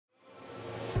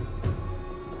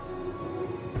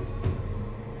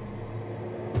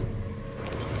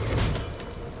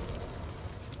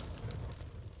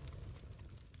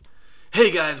Hey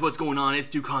guys, what's going on?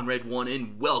 It's DudeConRed1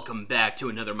 and welcome back to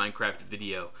another Minecraft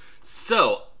video.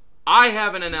 So, I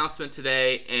have an announcement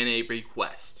today and a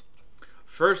request.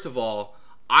 First of all,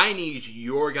 I need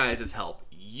your guys' help.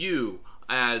 You,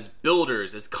 as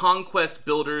builders, as conquest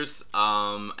builders,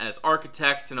 as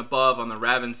architects and above on the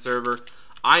Raven server,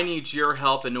 I need your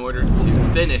help in order to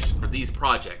finish these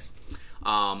projects.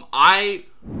 I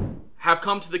have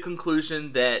come to the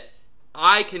conclusion that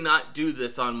I cannot do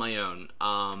this on my own.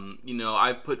 You know,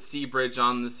 I've put Seabridge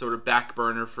on this sort of back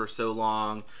burner for so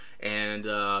long, and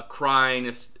Crying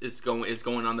is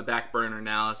going on the back burner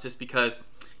now. It's just because,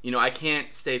 you know, I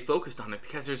can't stay focused on it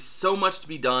because there's so much to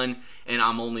be done, and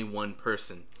I'm only one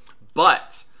person.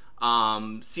 But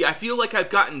see, I feel like I've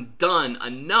gotten done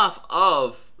enough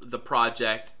of the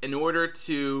project in order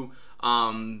to,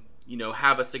 you know,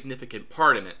 have a significant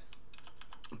part in it.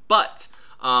 But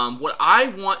what I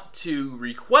want to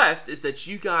request is that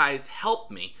you guys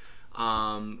help me,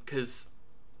 because,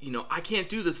 you know, I can't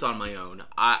do this on my own.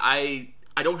 I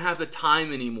don't have the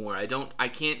time anymore. I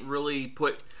can't really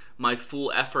put my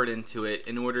full effort into it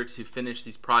in order to finish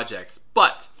these projects.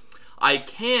 But I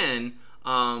can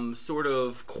sort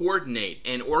of coordinate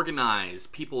and organize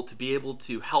people to be able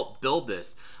to help build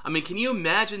this. I mean, can you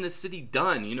imagine the city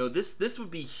done? You know, this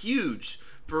would be huge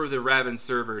for the Raven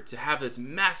server to have this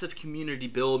massive community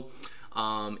build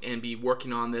and be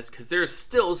working on this, because there's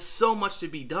still so much to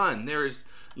be done. There's,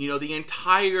 you know, the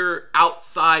entire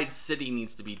outside city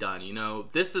needs to be done. You know,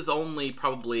 this is only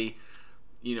probably,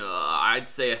 you know, I'd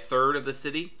say a third of the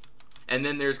city. And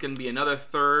then there's going to be another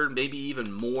third, maybe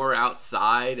even more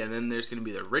outside. And then there's going to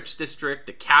be the rich district,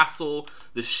 the castle,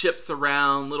 the ships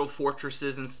around, little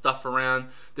fortresses and stuff around.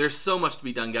 There's so much to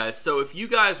be done, guys. So if you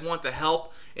guys want to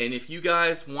help, and if you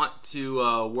guys want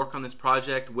to work on this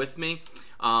project with me,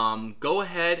 go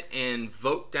ahead and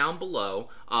vote down below,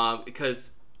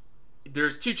 because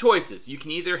there's two choices. You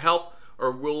can either help,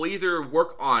 or we'll either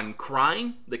work on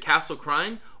Crying, the castle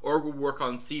Crying, or we'll work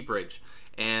on Seabridge.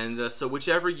 And so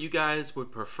whichever you guys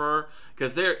would prefer,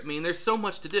 because there's so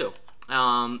much to do.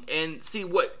 And see,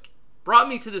 what brought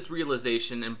me to this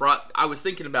realization and I was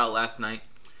thinking about last night,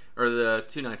 or the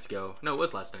 2 nights ago. No, it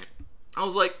was last night. I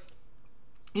was like,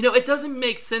 you know, it doesn't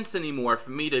make sense anymore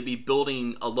for me to be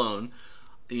building alone.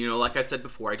 You know, like I said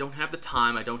before, I don't have the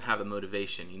time, I don't have the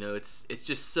motivation. You know, it's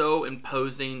just so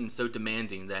imposing and so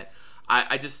demanding that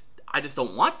I just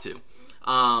don't want to.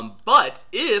 But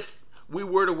if we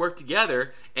were to work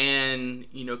together, and,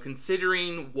 you know,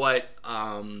 considering what,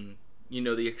 you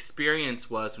know, the experience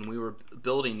was when we were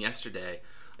building yesterday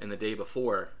and the day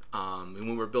before, and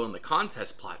when we were building the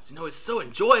contest plots, you know, it's so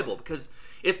enjoyable because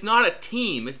it's not a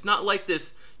team. It's not like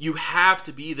this, you have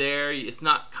to be there. It's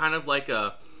not kind of like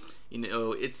a, you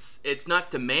know, it's not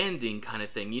demanding kind of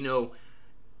thing, you know,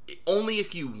 only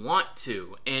if you want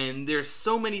to. And there's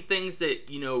so many things that,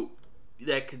 you know,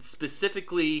 that could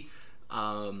specifically,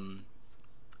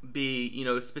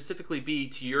 be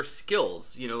to your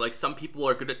skills. You know, like some people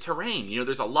are good at terrain. You know,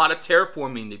 there's a lot of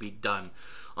terraforming to be done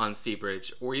on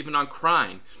Seabridge, or even on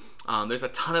Crying. There's a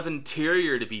ton of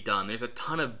interior to be done. There's a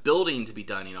ton of building to be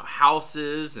done. You know,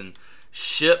 houses and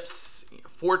ships,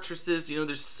 fortresses. You know,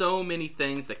 there's so many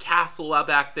things. The castle out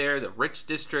back there, the rich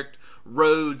district,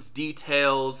 roads,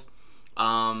 details.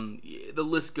 The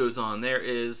list goes on. There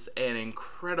is an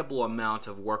incredible amount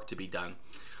of work to be done.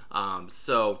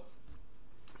 So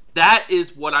that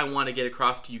is what I want to get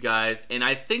across to you guys, and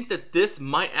I think that this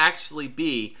might actually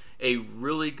be a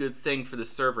really good thing for the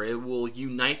server. It will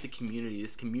unite the community,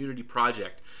 this community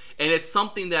project, and it's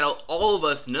something that all of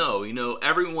us know. You know,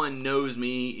 everyone knows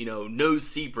me, you know, knows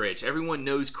Seabridge, everyone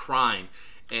knows Crying,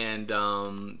 and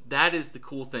that is the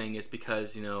cool thing, is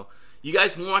because, you know, you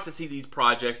guys want to see these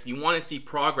projects, you want to see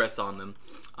progress on them,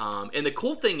 and the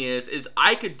cool thing is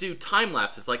I could do time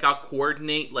lapses. Like, I'll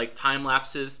coordinate like time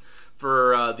lapses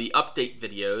for the update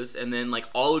videos, and then like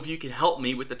all of you can help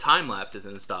me with the time lapses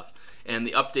and stuff, and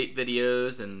the update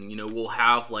videos, and, you know, we'll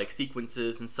have like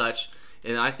sequences and such,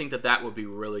 and I think that that would be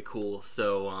really cool.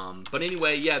 So but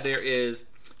anyway, yeah, there is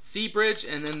Seabridge,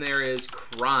 and then there is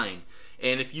Crying.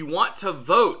 And if you want to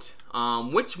vote,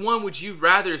 which one would you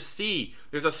rather see?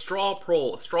 There's a straw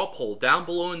poll down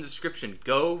below in the description.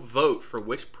 Go vote for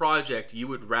which project you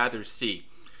would rather see.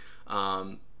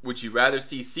 Would you rather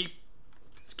see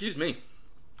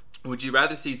would you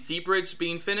rather see Seabridge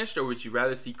being finished, or would you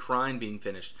rather see Crying being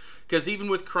finished? Because even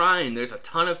with Crying, there's a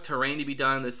ton of terrain to be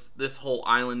done. This whole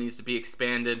island needs to be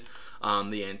expanded.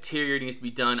 The interior needs to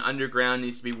be done. Underground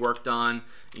needs to be worked on.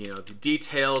 You know, the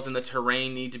details in the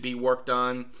terrain need to be worked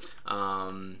on.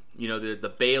 You know, the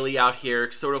Bailey out here,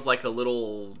 sort of like a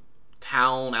little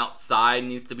town outside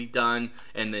needs to be done,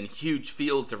 and then huge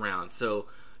fields around. So,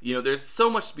 you know, there's so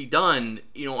much to be done,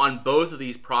 you know, on both of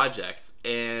these projects,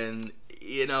 and,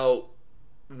 you know,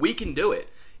 we can do it.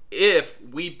 If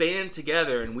we band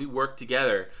together and we work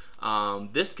together,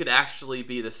 this could actually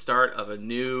be the start of a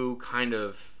new kind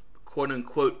of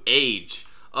quote-unquote age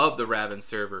of the Raven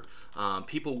server.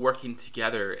 People working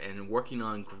together and working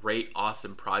on great,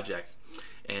 awesome projects.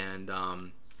 And,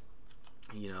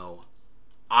 you know,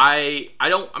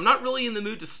 I'm not really in the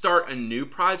mood to start a new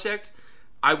project.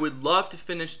 I would love to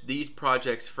finish these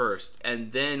projects first,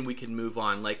 and then we can move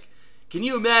on. Like, can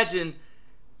you imagine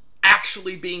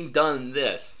actually being done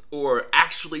this, or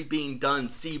actually being done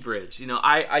Seabridge? You know,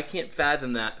 I can't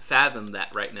fathom that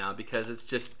right now, because it's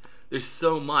just, there's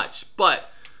so much.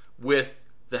 But with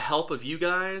the help of you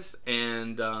guys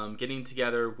and getting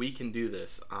together, we can do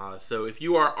this. So if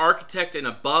you are architect and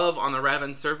above on the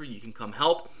Raven server, you can come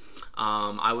help.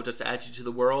 I will just add you to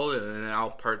the world, and then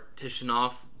I'll partition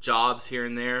off jobs here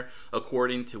and there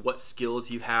according to what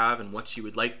skills you have and what you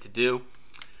would like to do.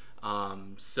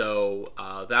 So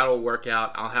that'll work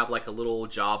out. I'll have like a little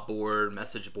job board,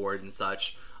 message board and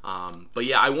such. But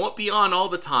yeah, I won't be on all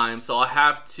the time, so I'll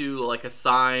have to like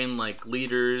assign like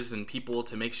leaders and people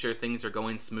to make sure things are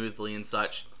going smoothly and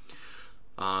such.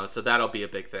 So that'll be a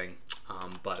big thing.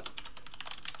 But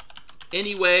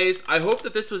anyways, I hope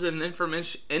that this was an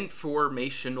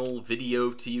informational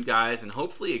video to you guys, and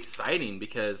hopefully exciting,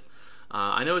 because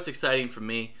I know it's exciting for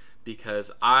me,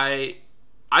 because I've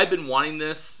been wanting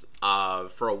this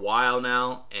for a while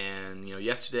now, and you know,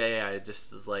 yesterday I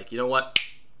just was like, you know what,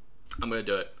 I'm gonna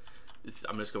do it.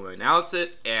 I'm just gonna announce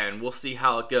it, and we'll see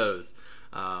how it goes.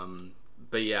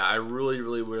 But yeah, I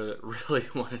really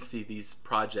want to see these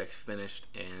projects finished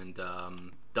and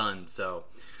done. So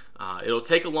it'll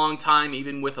take a long time,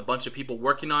 even with a bunch of people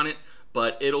working on it,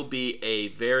 but it'll be a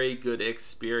very good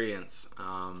experience,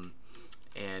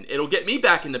 and it'll get me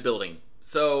back into building.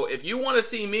 So if you want to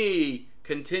see me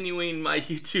continuing my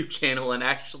YouTube channel and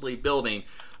actually building,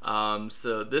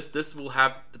 so this will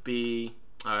have to be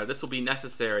this will be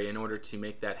necessary in order to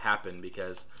make that happen,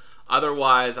 because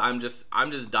otherwise I'm just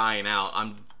dying out.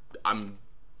 I'm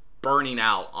burning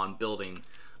out on building.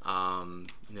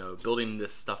 You know, building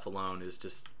this stuff alone is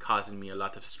just causing me a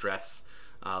lot of stress,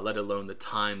 let alone the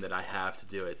time that I have to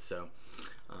do it. So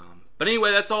but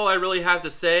anyway, that's all I really have to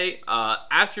say.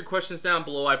 Ask your questions down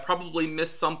below. I probably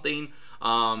missed something.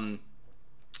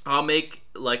 I'll make,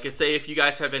 like I say, if you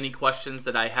guys have any questions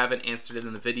that I haven't answered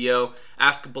in the video,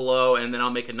 ask below, and then I'll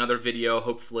make another video,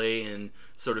 hopefully, and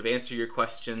sort of answer your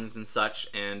questions and such,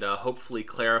 and hopefully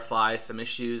clarify some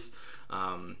issues.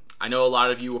 I know a lot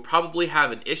of you will probably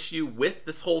have an issue with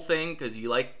this whole thing, because you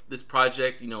like this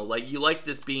project, you know, like you like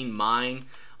this being mine,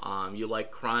 you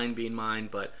like Crime being mine,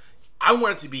 but I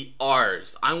want it to be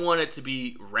ours. I want it to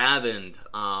be Ravened.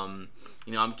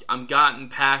 You know, I'm gotten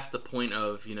past the point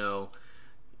of, you know,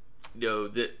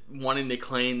 that wanting to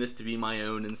claim this to be my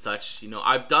own and such. You know,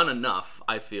 I've done enough.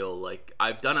 I feel like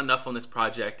I've done enough on this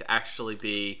project to actually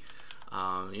be,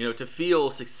 you know, to feel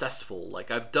successful.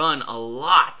 Like, I've done a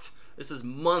lot. This is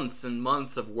months and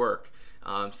months of work.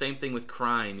 Same thing with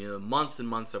Crime, you know, months and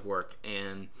months of work.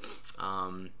 And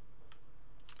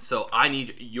so I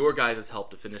need your guys'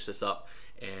 help to finish this up.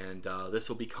 And this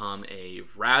will become a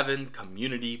Raven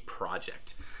community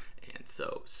project. And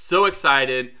so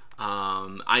excited.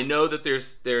 I know that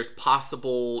there's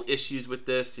possible issues with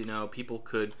this. You know, people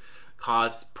could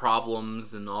cause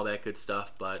problems and all that good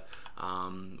stuff, but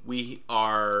we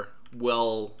are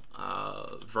well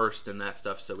versed in that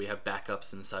stuff, so we have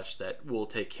backups and such that will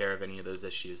take care of any of those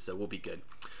issues, so we'll be good.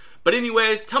 But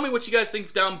anyways, tell me what you guys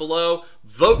think down below.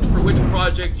 Vote for which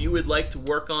project you would like to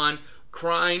work on,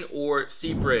 Crime or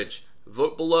Seabridge.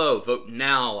 Vote below. Vote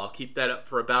now. I'll keep that up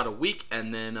for about a week,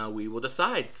 and then we will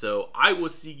decide. So I will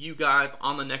see you guys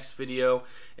on the next video,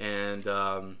 and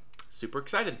super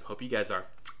excited. Hope you guys are.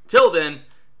 Till then,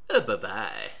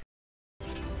 bye-bye.